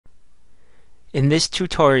In this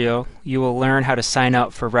tutorial, you will learn how to sign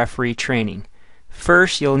up for referee training.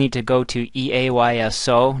 First, you'll need to go to eAYSO.org,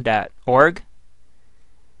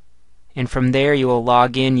 and from there you will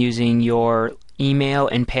log in using your email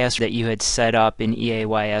and password that you had set up in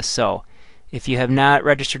eAYSO. If you have not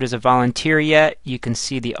registered as a volunteer yet, you can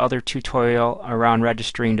see the other tutorial around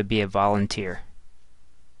registering to be a volunteer.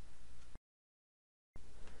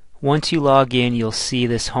 Once you log in, you'll see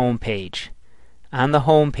this home page. On the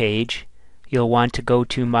home page, you'll want to go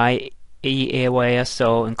to My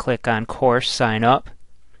eAYSO and click on Course Sign Up.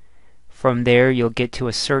 From there, you'll get to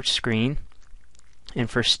a search screen, and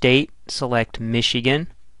for state, select Michigan,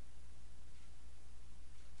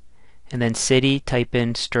 and then city, type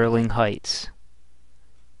in Sterling Heights,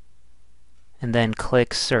 and then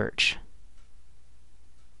click Search.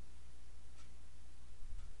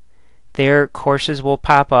 There, courses will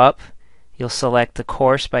pop up. You'll select the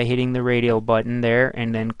course by hitting the radio button there,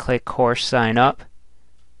 and then click Course Sign Up.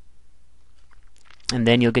 And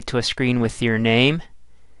then you'll get to a screen with your name.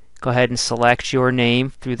 Go ahead and select your name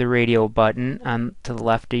through the radio button on to the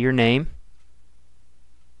left of your name.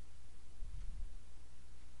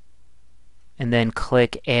 And then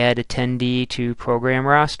click Add Attendee to Program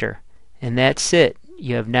Roster. And that's it.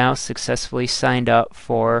 You have now successfully signed up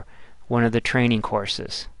for one of the training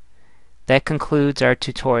courses. That concludes our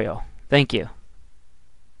tutorial. Thank you.